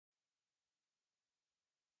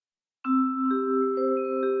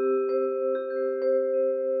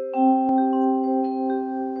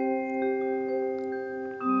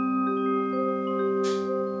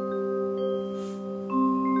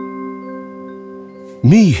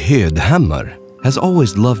Hedhammar has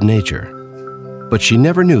always loved nature, but she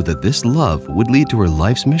never knew that this love would lead to her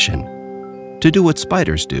life's mission, to do what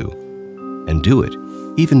spiders do, and do it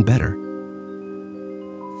even better.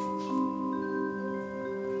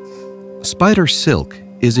 Spider silk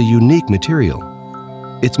is a unique material.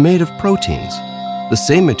 It's made of proteins, the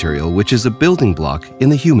same material which is a building block in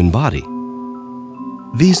the human body.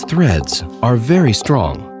 These threads are very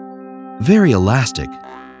strong, very elastic,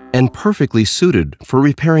 and perfectly suited for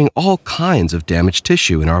repairing all kinds of damaged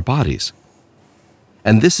tissue in our bodies.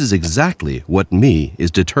 And this is exactly what Me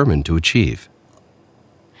is determined to achieve.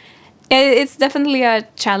 It's definitely a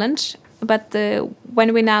challenge, but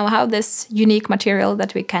when we now have this unique material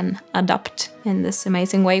that we can adopt in this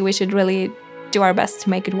amazing way, we should really do our best to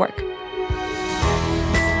make it work.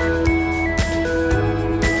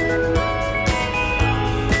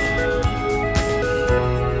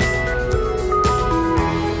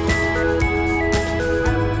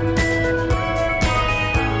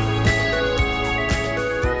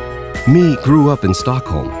 Me grew up in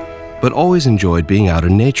Stockholm, but always enjoyed being out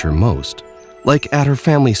in nature most, like at her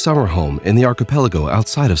family summer home in the archipelago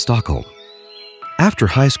outside of Stockholm. After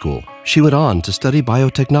high school, she went on to study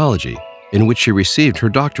biotechnology, in which she received her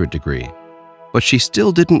doctorate degree, but she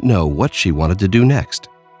still didn't know what she wanted to do next.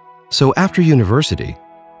 So after university,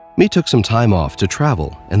 Me took some time off to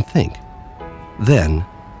travel and think. Then,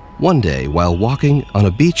 one day while walking on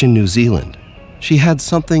a beach in New Zealand, she had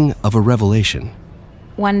something of a revelation.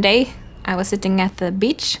 One day, I was sitting at the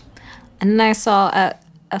beach, and then I saw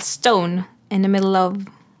a stone in the middle of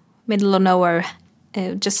nowhere,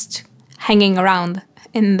 just hanging around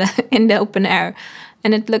in the open air,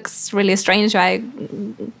 and it looks really strange. I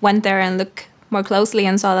went there and looked more closely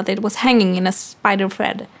and saw that it was hanging in a spider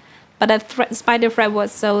thread, but that spider thread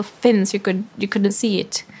was so thin so you couldn't see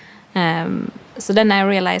it. So then I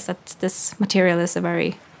realized that this material is a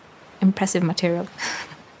very impressive material.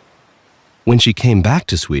 When she came back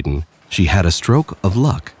to Sweden, she had a stroke of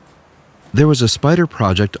luck. There was a spider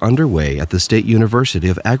project underway at the State University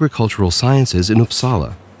of Agricultural Sciences in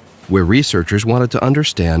Uppsala, where researchers wanted to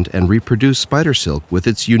understand and reproduce spider silk with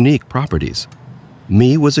its unique properties.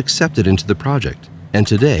 Me was accepted into the project, and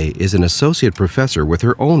today is an associate professor with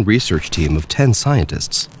her own research team of 10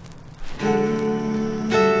 scientists.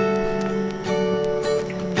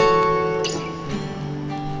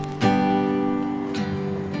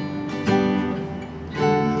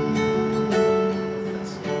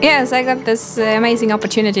 Yes, I got this amazing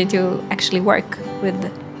opportunity to actually work with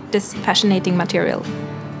this fascinating material.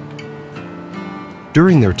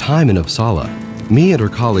 During their time in Uppsala, Me and her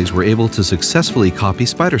colleagues were able to successfully copy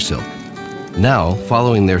spider silk. Now,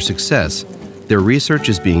 following their success, their research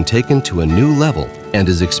is being taken to a new level and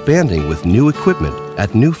is expanding with new equipment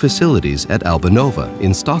at new facilities at Albanova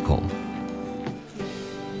in Stockholm.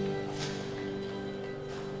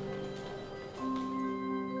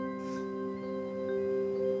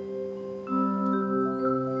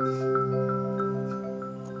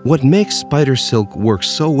 What makes spider silk work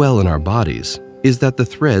so well in our bodies is that the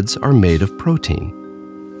threads are made of protein.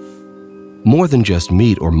 More than just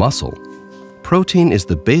meat or muscle, protein is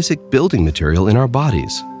the basic building material in our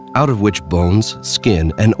bodies, out of which bones,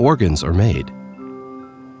 skin, and organs are made.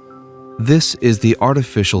 This is the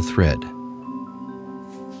artificial thread.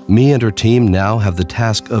 Me and her team now have the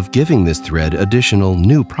task of giving this thread additional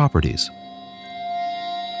new properties.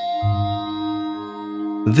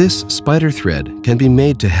 This spider thread can be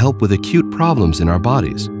made to help with acute problems in our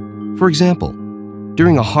bodies. For example,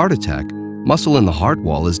 during a heart attack, muscle in the heart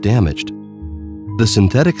wall is damaged. The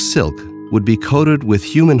synthetic silk would be coated with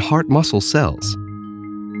human heart muscle cells.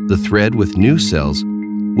 The thread with new cells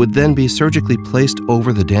would then be surgically placed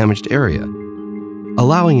over the damaged area,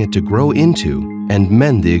 allowing it to grow into and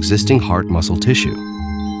mend the existing heart muscle tissue.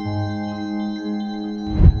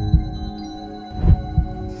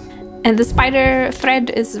 And the spider thread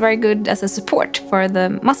is very good as a support for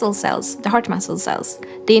the muscle cells, the heart muscle cells.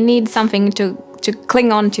 They need something to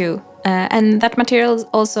cling on to, and that material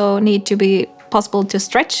also need to be possible to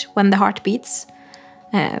stretch when the heart beats.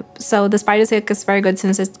 So the spider silk is very good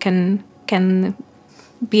since it can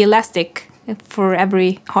be elastic for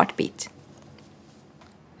every heartbeat.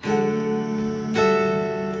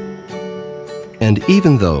 And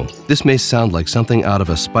even though this may sound like something out of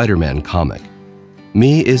a Spider-Man comic,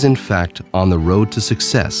 Me is in fact on the road to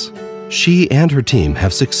success. She and her team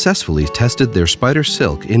have successfully tested their spider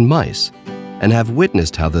silk in mice and have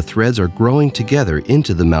witnessed how the threads are growing together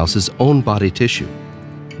into the mouse's own body tissue.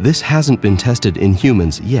 This hasn't been tested in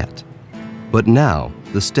humans yet, but now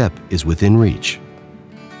the step is within reach.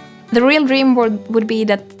 The real dream would be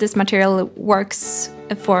that this material works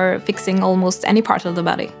for fixing almost any part of the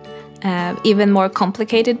body. Even more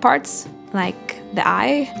complicated parts like the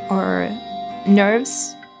eye or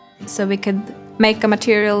nerves. So we could make a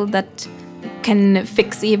material that can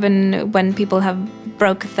fix even when people have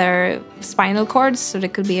broke their spinal cords, so they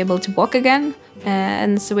could be able to walk again.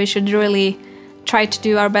 And so we should really try to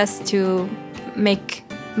do our best to make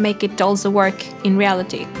it also work in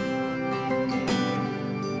reality.